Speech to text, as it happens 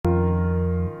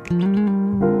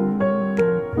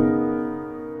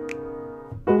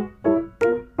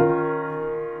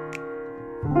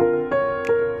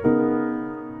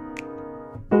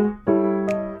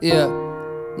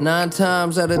9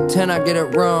 times out of 10 I get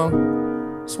it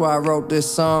wrong. That's why I wrote this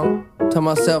song. Tell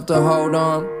myself to hold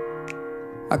on.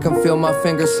 I can feel my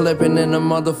fingers slipping in a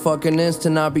motherfucking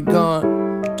instant I'll be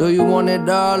gone. Do you want it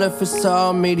all if it's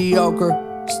all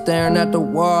mediocre? Staring at the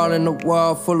wall and the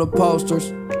wall full of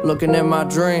posters. Looking at my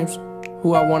dreams,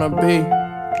 who I wanna be.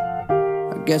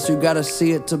 I guess you gotta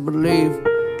see it to believe.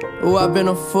 Ooh, I've been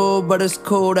a fool, but it's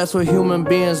cool, that's what human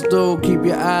beings do. Keep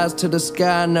your eyes to the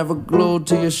sky, never glued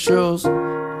to your shoes.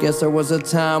 Guess there was a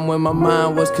time when my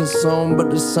mind was consumed,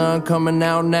 but the sun coming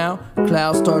out now,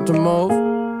 clouds start to move.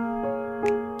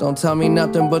 Don't tell me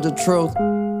nothing but the truth.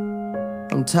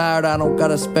 I'm tired, I don't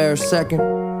got a spare second.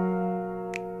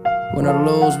 Win or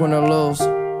lose, win or lose.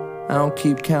 I don't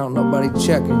keep count, nobody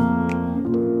checking.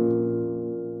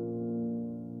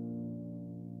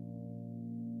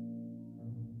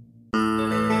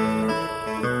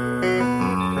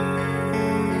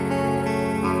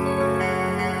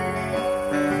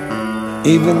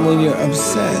 Even when you're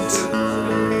upset,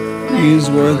 use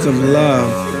words of love,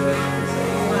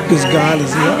 because God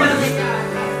is love.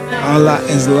 Allah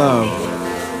is love.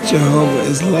 Jehovah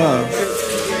is love.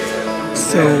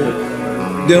 So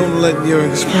don't let your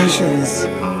expressions,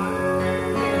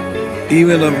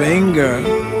 even of anger,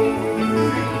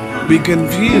 be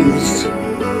confused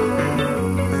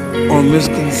or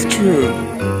misconstrued.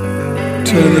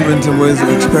 Turn them into ways of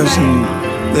expression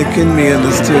that can be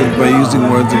understood by using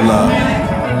words of love.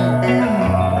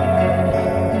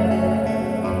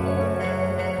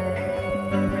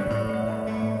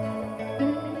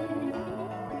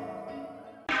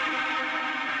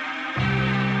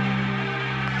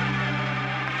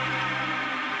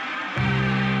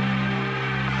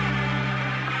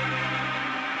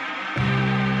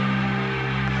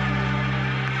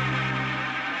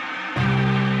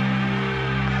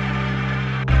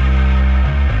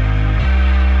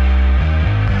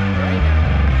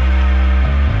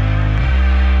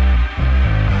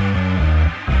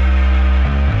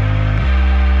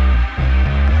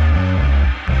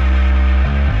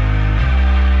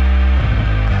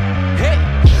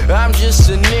 I'm just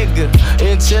a nigga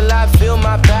until I fill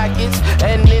my pockets,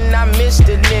 and then I miss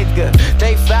the nigga.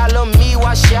 They follow me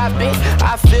while shopping.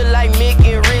 I feel like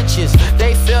making riches.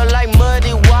 They feel like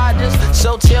muddy waters.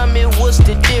 So tell me what's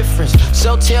the difference?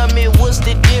 So tell me what's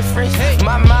the difference?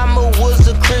 My mama was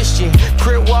a Christian,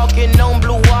 crib walking on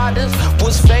blue waters.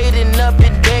 Was fading up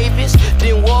at Davis,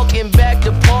 then walking back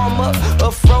to Palmer.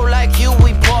 A fro like you,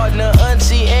 we partner.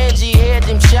 Auntie Angie had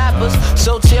them choppers.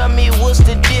 So tell me what's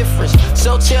the difference?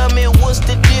 So tell me what's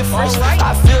the difference?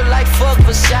 I feel like fuck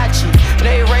Versace.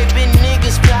 They raping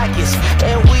niggas' pockets,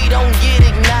 and we don't get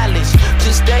acknowledged.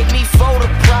 Just thank me for the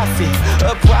prophet.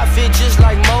 A prophet just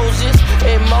like Moses,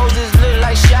 and Moses look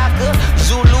like Shaka.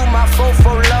 Zulu, my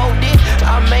fofo loaded.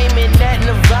 I'm aiming at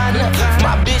Nirvana.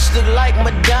 My bitch look like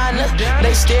Madonna.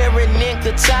 They staring in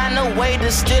katana. Waiter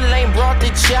still ain't brought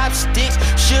the chopsticks.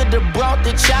 Should've brought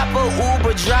the chopper.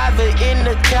 Uber driver in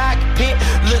the cockpit.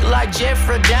 Look like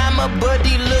Jeffrey Dahmer, but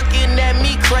he looking at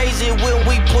me crazy when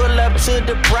we pull up to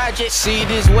the project. See,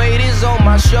 this weight is on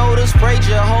my shoulders. Pray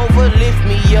Jehovah lift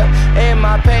me up, and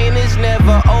my pain is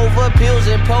never over. Pills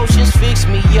and potions fix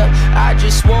me up. I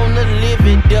just wanna live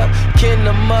it up. Can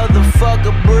the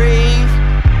motherfucker breathe?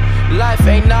 Life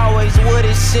ain't always what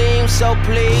it seems, so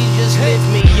please just lift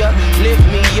me up, lift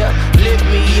me up, lift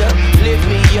me up, lift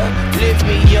me up, lift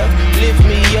me up, lift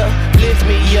me up, lift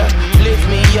me up,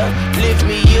 lift me up, lift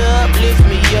me up, lift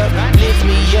me up, lift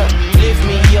me up, lift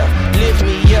me up, lift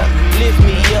me up, lift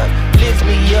me up, lift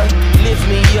me up, lift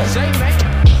me up.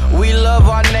 We love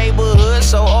our neighborhood,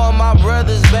 so all my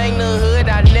brothers bang the hood.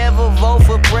 I never vote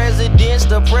for presidents.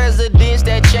 The presidents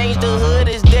that changed the hood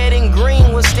is dead and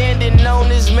green. Was standing on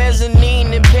this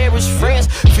mezzanine in Paris, France.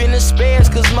 Finna spares,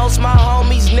 cause most my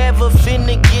homies never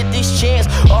finna get this chance.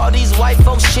 All these white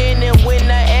folks chanting when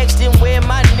I asked them where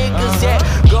my niggas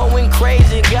at. Going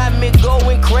crazy, got me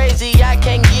going crazy. I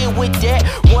can't get with that.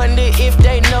 Wonder if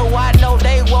they know I know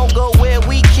they won't go where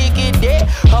we kick it at.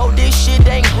 Oh, this shit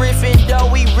ain't Griffin,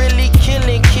 though. We really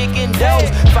killing, kicking doors.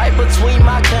 Fight between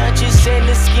my conscience and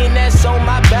the skin that's on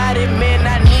my body. Man,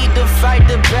 I need to fight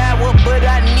the power, but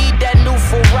I need that new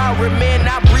Ferrari. Man,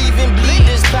 I breathe and bleed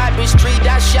this poppin' street.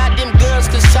 I shot them guns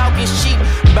cause talk is cheap.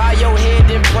 Bow your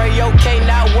head and pray, okay,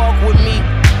 now walk with me.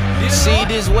 See,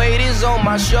 this weight is on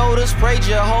my shoulders. Pray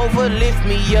Jehovah lift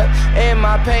me up, and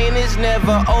my pain is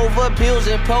never over. Pills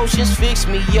and potions fix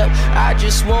me up. I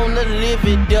just wanna live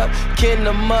it up. Can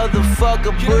the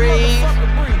motherfucker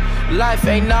breathe? Life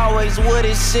ain't always what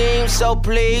it seems, so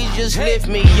please just lift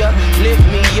me up, lift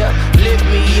me up, lift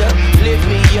me up, lift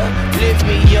me up, lift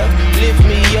me up, lift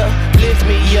me up, lift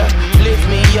me up, lift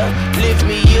me up, lift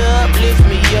me up, lift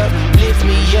me up, lift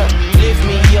me up, lift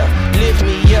me up, lift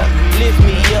me up, lift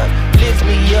me up, lift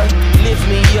me up, lift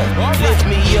me up, lift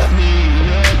me up.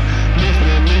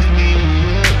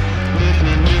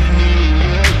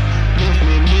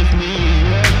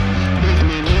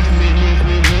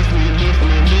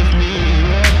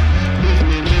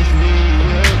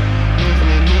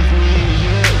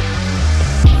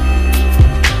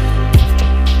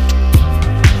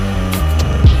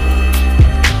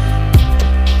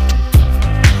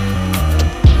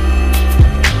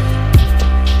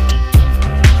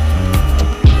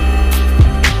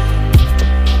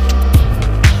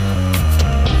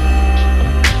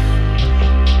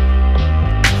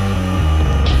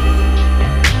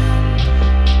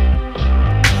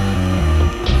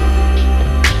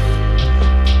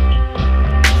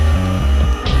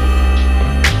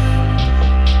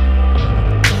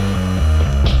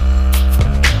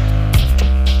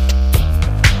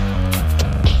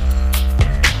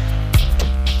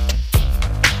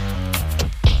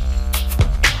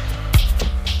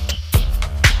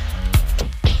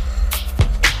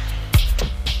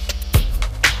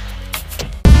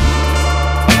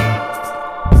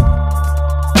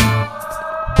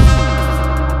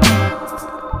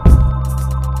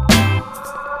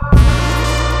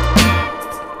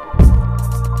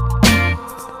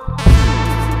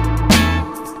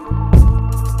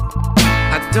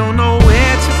 Don't know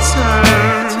where to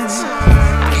turn.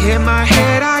 In my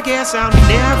head, I guess I'll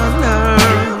never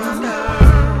learn.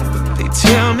 They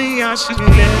tell me I should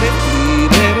let it bleed,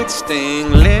 let it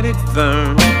sting, let it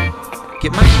burn.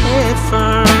 Get my head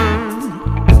firm.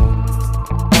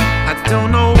 I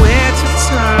don't know where to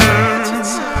turn.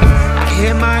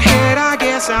 In my head, I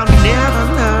guess I'll never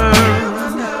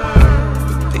learn.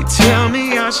 They tell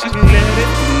me I should let it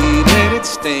bleed, let it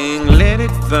sting, let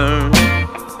it burn.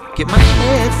 Get my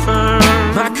head firm.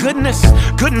 My goodness,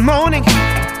 good morning.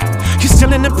 You're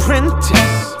still an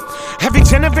apprentice. Every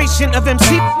generation of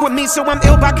MC with me, so I'm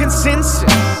ill by consensus.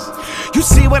 You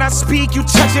see what I speak, you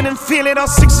touch it and feel it, all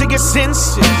six of your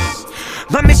senses.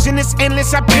 My mission is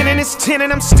endless, I've been in this 10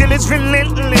 and I'm still as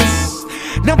relentless.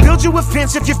 Now build you a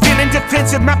fence if you're feeling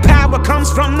defensive. My power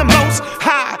comes from the most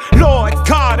high Lord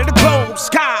God of the globe,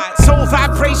 sky. Soul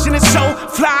vibration is so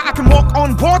fly, I can walk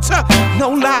on water, no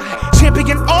lie.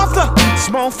 Champion author,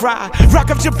 small fry, rock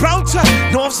of Gibraltar,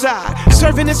 north side.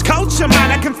 Serving this culture,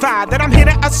 mind I confide that I'm here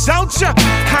to assault ya.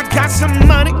 I got some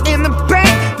money in the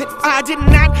bank that I did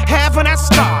not have when I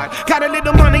started. Got a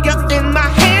little money up in my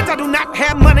hands, I do not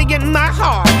have money in my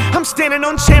heart. I'm standing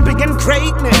on champion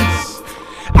greatness.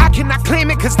 I cannot claim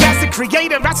it cause that's the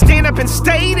creator. I stand up and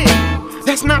state it.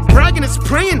 That's not bragging, it's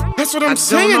praying. That's what I'm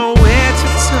saying. I don't know where to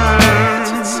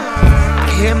turn.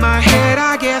 In my head,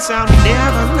 I guess I'll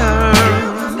never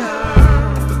learn.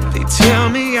 They tell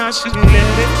me I should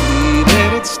let it bleed,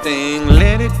 let it sting,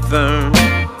 let it burn.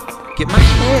 Get my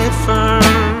head firm.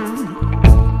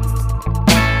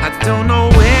 I don't know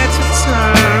where to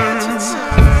turn.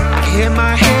 In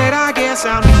my head, I guess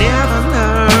I'll never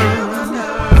learn.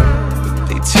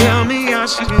 Tell me I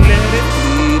should let it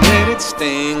bleed, let it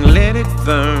sting, let it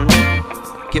burn.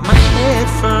 Get my head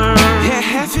firm. Yeah,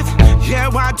 have it? Yeah,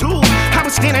 well, I do. I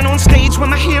was standing on stage when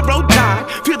my hero died.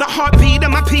 Feel the heartbeat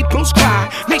of my people's cry.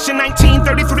 Nation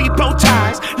 1933 bow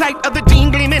ties. Light of the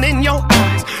Dean gleaming in your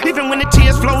eyes. Even when the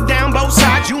tears flow down both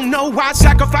sides, you know I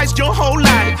sacrificed your whole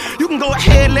life. You can go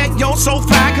ahead, let your soul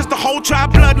fly, cause the whole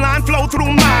tribe bloodline flow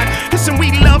through mine. Listen,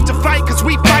 we love to fight, cause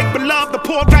we fight but love the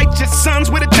poor righteous sons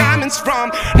where the diamonds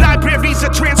from. Libraries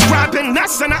are transcribing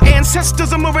us, and our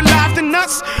ancestors are more alive than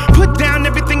us. Put down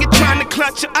everything you're trying to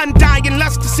clutch, your undying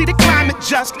lust to see the climate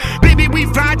just. Baby, we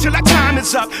ride till our time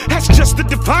is up. That's just the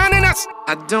divine in us.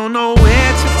 I don't know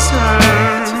where to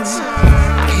turn.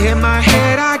 In my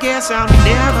head, I guess I'll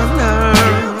never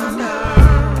learn.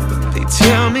 They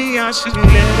tell me I should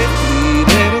let it bleed,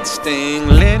 let it sting,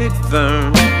 let it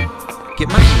burn. Get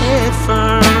my head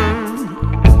firm.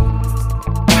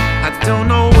 I don't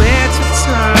know where to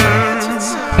turn.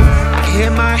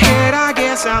 In my head, I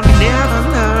guess I'll never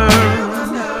learn.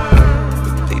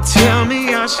 They tell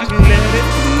me I should let it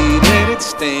bleed, let it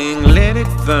sting, let it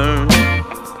burn.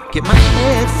 Get my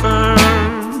head firm.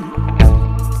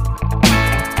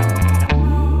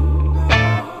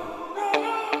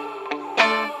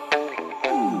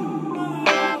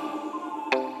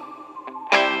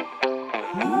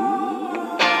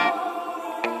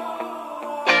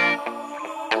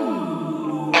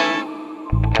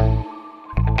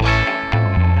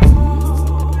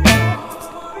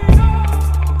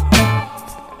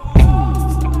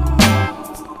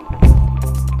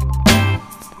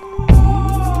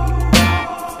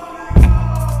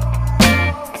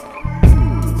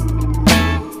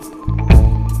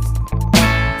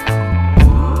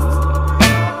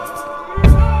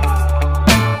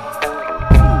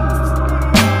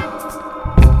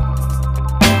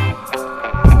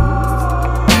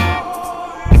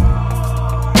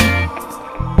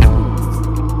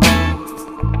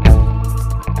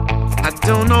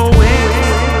 don't know where.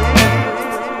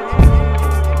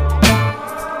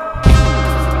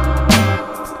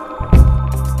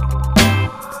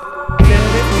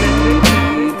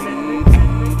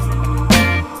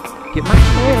 Get my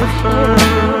head firm.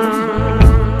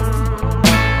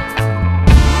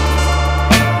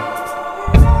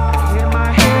 In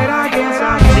my head, I guess I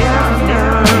never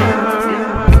know.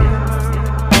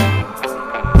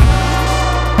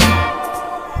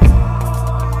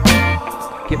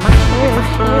 Get my head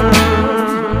firm.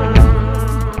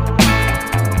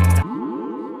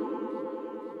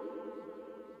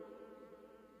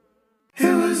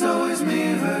 It was always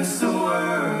me versus the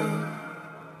world.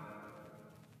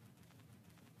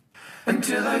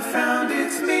 Until I found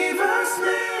it's me versus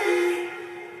me.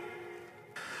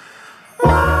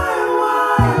 Why?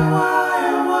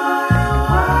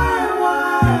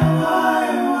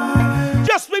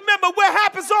 Just remember, what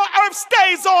happens on earth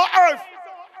stays on earth.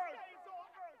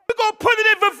 We're gonna put it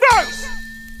in reverse.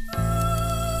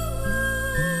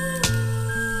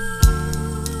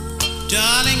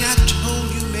 Darling, I told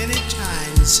you many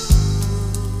times,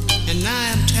 and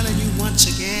now I'm telling you once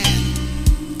again.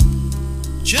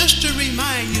 Just to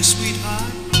remind you,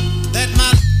 sweetheart, that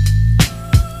my...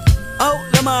 Oh,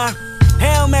 Lamar,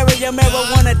 Hail Mary, your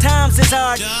marijuana times is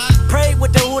hard. Prayed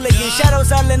with the hooligan,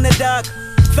 shadows all in the dark.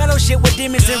 Fellowship with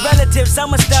demons and relatives,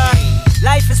 I'm a star.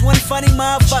 Life is one funny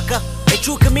motherfucker. A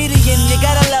true comedian, you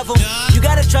gotta love him, you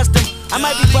gotta trust him. I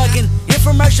might be bugging,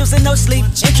 infomercials and no sleep.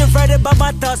 Introverted by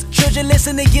my thoughts, children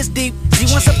listen, it gets deep. See,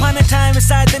 once upon a time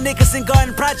inside the Nicholson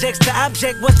Garden projects, the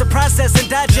object was to process and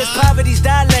digest poverty's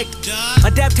dialect.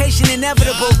 Adaptation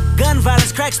inevitable, gun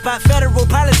violence, crack spot, federal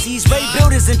policies, rape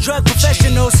buildings and drug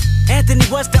professionals. Anthony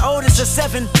was the oldest of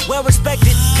 7, well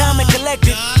respected, calm and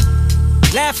collected.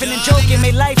 Laughing and joking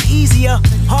made life easier.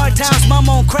 Hard times,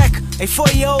 mama on crack. A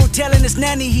 4-year-old telling his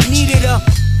nanny he needed her.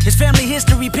 His family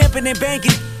history, pimping and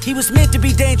banking. He was meant to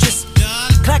be dangerous.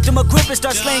 Clocked him a grip and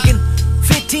start slanking.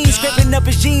 15, scraping up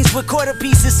his jeans with quarter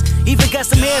pieces. Even got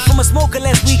some hair from a smoker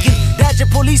last weekend. Dodger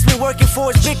policeman working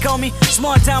for his big homie.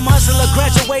 Small time hustler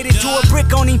graduated to a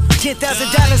brick on him.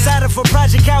 $10,000 out of for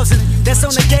project housing. That's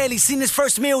on the daily. Seen his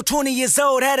first meal, 20 years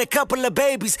old. Had a couple of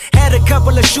babies. Had a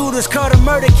couple of shooters. Caught a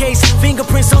murder case.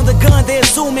 Fingerprints on the gun, they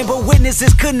assuming, but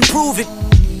witnesses couldn't prove it.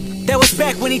 That was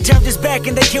back when he turned his back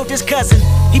and they killed his cousin.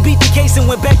 He beat the case and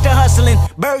went back to hustling.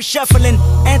 Bird shuffling,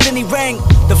 Anthony rang.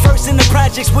 The first in the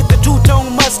projects with the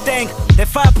two-tone Mustang. That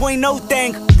 5.0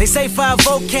 thing. They say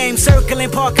 5-0 came, circling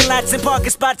parking lots and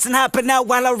parking spots and hopping out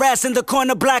while harassing the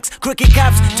corner blocks. Crooked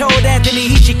cops told Anthony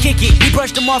he should kick it. He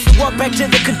brushed him off and walked back to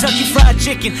the Kentucky Fried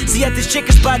Chicken. See, at this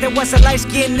chicken spot there was a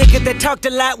light-skinned nigga that talked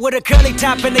a lot with a curly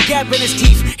top and a gap in his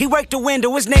teeth. He worked the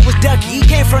window, his name was Ducky. He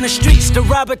came from the streets, the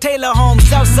Robert Taylor home,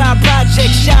 Southside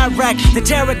Project, Chirac, the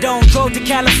Terror Dome. Drove to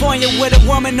California with a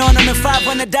woman on him and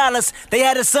 $500. They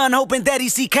had a son hoping that he'd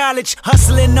see college.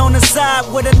 Hustling on the side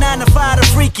with a 9-to-5 to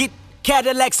freak it.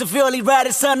 Cadillac severely ride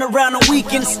his son around on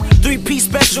weekends. 3-piece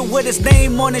special with his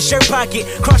name on his shirt pocket.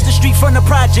 Cross the street from the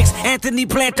projects, Anthony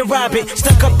planned to rob it.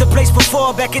 Stuck up the place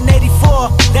before, back in '84.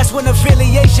 That's when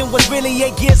affiliation was really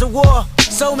 8 years of war.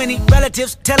 So many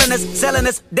relatives telling us, selling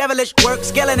us, devilish work,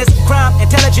 scaling us, crime,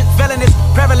 intelligent, felonious,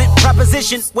 prevalent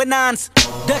proposition with nines.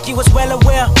 Ducky was well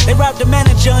aware, they robbed the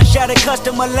manager and shot a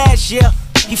customer last year.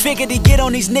 He figured he'd get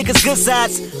on these niggas' good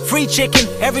sides. Free chicken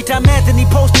every time Anthony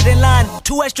posted in line.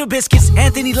 2 extra biscuits,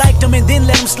 Anthony liked them and then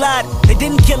let them slide. They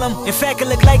didn't kill him, in fact it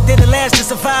looked like they're the last to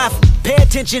survive. Pay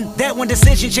attention, that one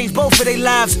decision changed both of their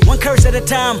lives. One curse at a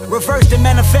time, reversed and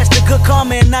manifested good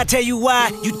karma, and I'll tell you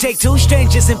why. You take 2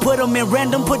 strangers and put them in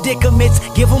random predicaments.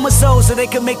 Give them a soul so they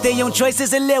can make their own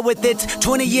choices and live with it.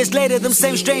 20 years later, them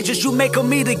same strangers, you make them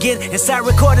meet again inside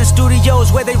recording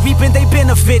studios where they reaping their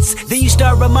benefits. Then you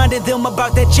start reminding them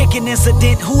about that chicken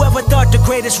incident. Whoever thought the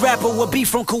greatest rapper would be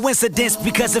from coincidence?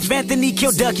 Because if Anthony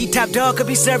killed Ducky, Top Dog could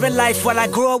be serving life while I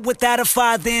grow up without a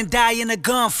father and die in a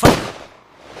gunfight.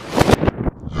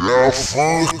 Jag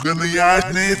fucking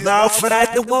jag need now For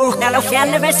that the world now I shall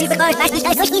never see the God like this.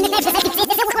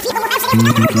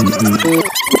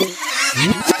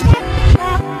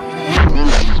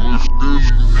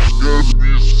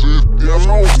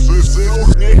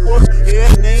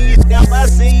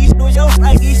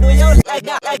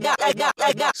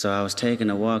 So I was taking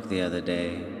a walk the other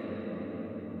day.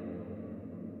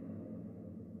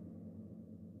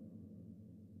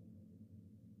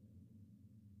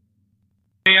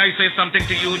 May I say something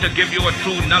to you to give you a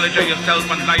true knowledge of yourself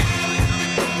and life?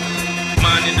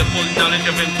 Man in the full knowledge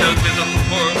of himself is a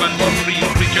superb and supreme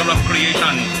creature of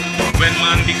creation. When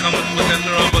man becomes possessor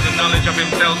of the knowledge of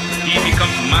himself, he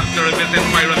becomes master of his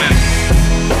environment.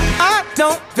 I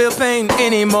don't feel pain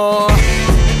anymore.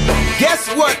 Guess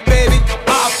what, baby?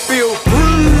 I feel free.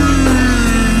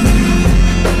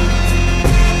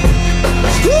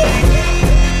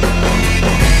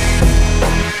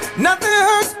 Nothing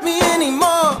hurts me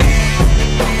anymore.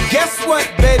 Guess what,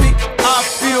 baby? I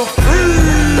feel free.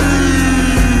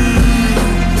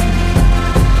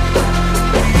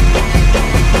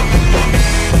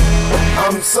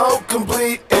 I'm so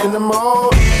complete in the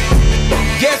mode.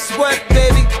 Guess what,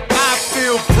 baby? I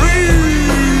feel free.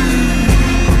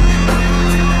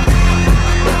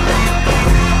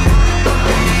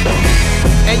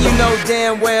 And you know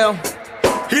damn well,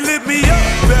 he lit me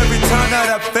up every time that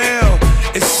I fell.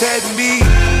 It set me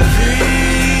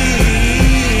free.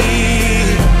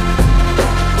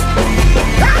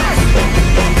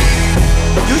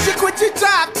 You should quit your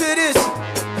job to this.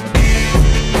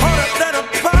 Hold up, let them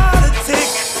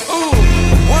politics. Ooh,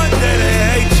 one day they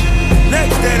hate you,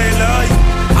 next day they love you.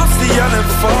 I'm still yelling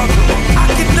fuck them. I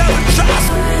can never trust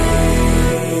me.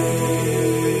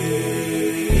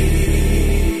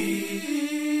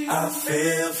 I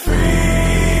feel free.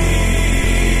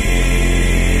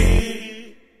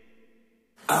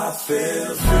 I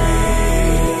feel free.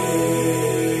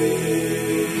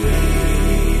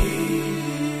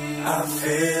 I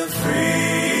feel free.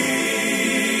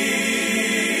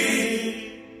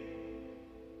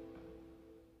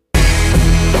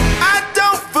 I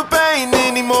don't feel pain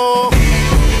anymore.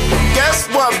 Guess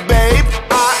what, babe?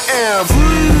 I am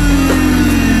free.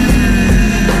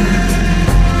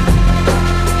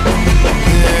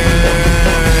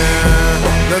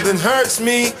 Yeah, nothing hurts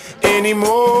me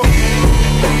anymore.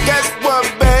 Guess what,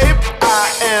 babe? I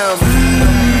am free.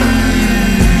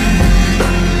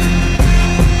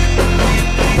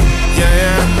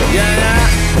 Yeah.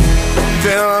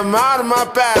 Feel I'm out of my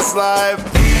past life.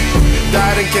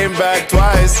 Died and came back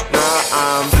twice. Now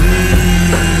I'm free.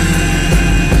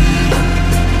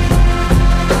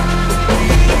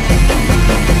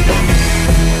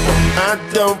 I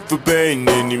don't feel pain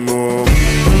anymore.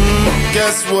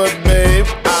 Guess what, babe?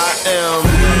 I am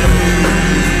free.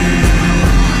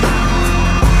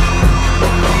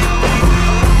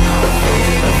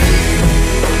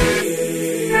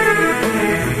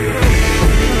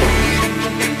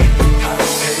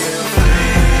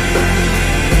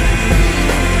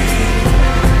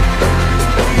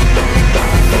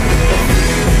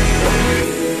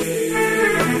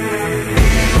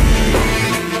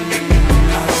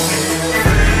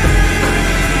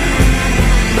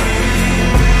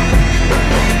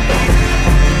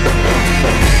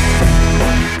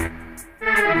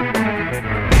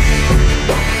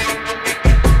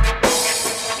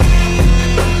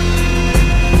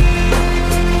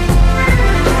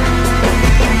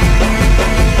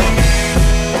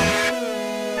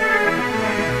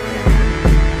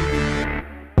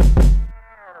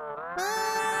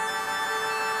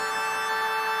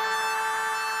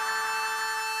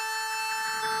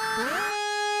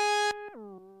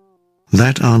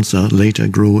 That answer later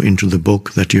grew into the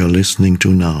book that you are listening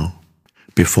to now.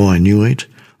 Before I knew it,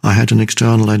 I had an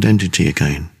external identity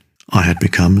again. I had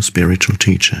become a spiritual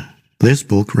teacher. This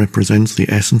book represents the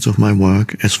essence of my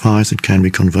work as far as it can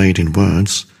be conveyed in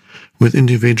words, with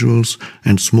individuals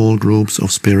and small groups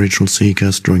of spiritual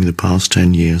seekers during the past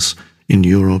 10 years in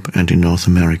Europe and in North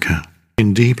America.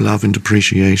 In deep love and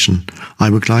appreciation, I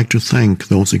would like to thank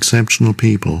those exceptional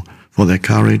people for their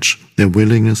courage, their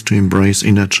willingness to embrace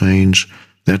inner change,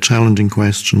 their challenging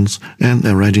questions, and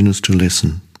their readiness to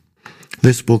listen.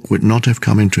 This book would not have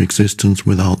come into existence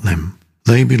without them.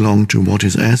 They belong to what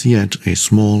is as yet a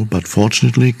small but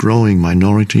fortunately growing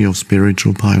minority of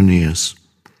spiritual pioneers.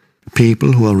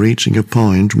 People who are reaching a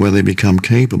point where they become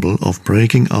capable of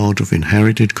breaking out of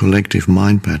inherited collective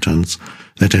mind patterns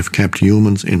that have kept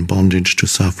humans in bondage to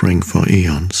suffering for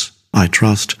eons. I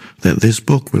trust that this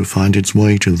book will find its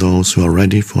way to those who are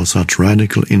ready for such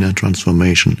radical inner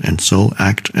transformation and so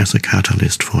act as a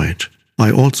catalyst for it.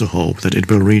 I also hope that it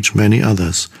will reach many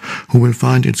others who will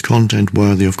find its content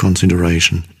worthy of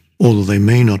consideration, although they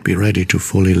may not be ready to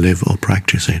fully live or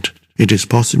practice it. It is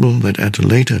possible that at a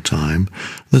later time,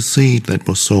 the seed that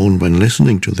was sown when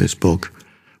listening to this book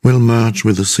will merge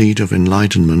with the seed of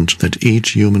enlightenment that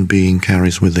each human being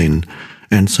carries within,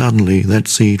 and suddenly that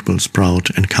seed will sprout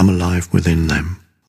and come alive within them.